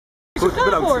Goed,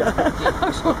 bedankt.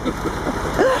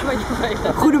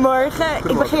 Goedemorgen,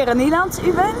 ik ben Gerard Nieland.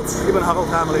 U bent? Ik ben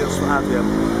Harold Hamerleers van HTM.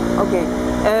 Oké.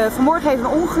 Vanmorgen heeft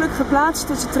een ongeluk geplaatst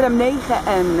tussen tram 9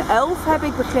 en 11, heb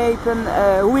ik begrepen.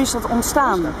 Hoe is dat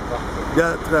ontstaan? Ja,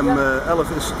 tram 11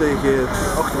 is tegen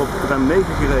achterop tram 9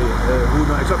 gereden. Hoe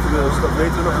nou exact is, dat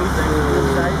weten we nog niet.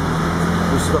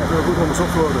 Dus dat moet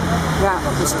onderzocht worden. Ja,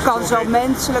 dus het kan zo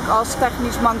menselijk als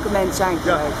technisch mankement zijn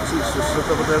geweest. Ja, precies. Dus dat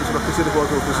hebben ze nog gezinnig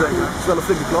over te zeggen. Het is wel een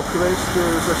flinke klap geweest,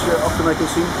 zoals je achter mij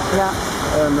kunt zien. Ja.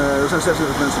 En er zijn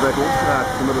 26 mensen bij gewond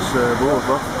geraakt en dat is behoorlijk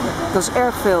wat. Dat is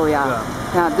erg veel, ja.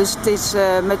 Ja, dus het is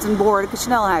met een behoorlijke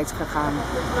snelheid gegaan.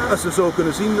 Als we zo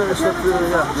kunnen zien, is dat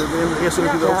de eerste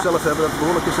die we ook zelf hebben, dat het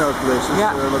behoorlijke snelheid geweest is.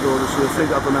 Waardoor dus een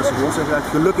flink aantal mensen gewond zijn geraakt.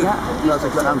 Gelukkig, laat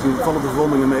ik aanzien, vallen de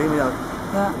verwondingen mee. Maar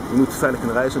je moet veilig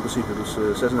kunnen reizen in principe,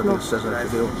 dus 36 is 36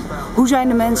 te veel. Hoe zijn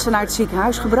de mensen naar het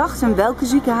ziekenhuis gebracht en welke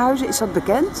ziekenhuizen, is dat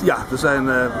bekend? Ja, er zijn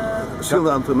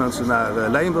verschillende aantal mensen naar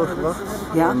Leijenburg gebracht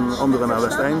en anderen naar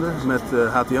Westeinde met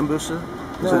HTM-bussen.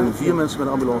 Er zijn 4 mensen met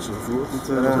een ambulance vervoerd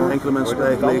en er zijn enkele mensen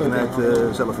bij gelegenheid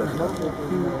zelf weggegaan.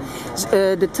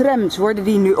 De trams, worden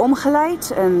die nu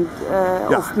omgeleid? En,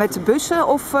 of met de bussen?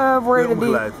 Of worden die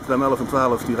omgeleid? Tram 11 en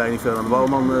 12 die rijden niet verder aan de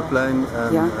Bouwmanplein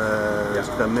en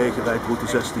tram 9 rijdt route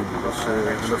 16.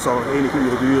 Dus dat zal nog enige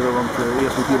uren duren, want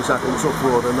eerst moet hier de zaak onderzocht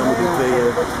worden en dan moeten die 2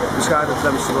 beschadigde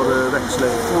trams worden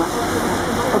weggesleept.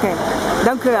 Oké,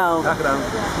 dank u wel. Graag gedaan.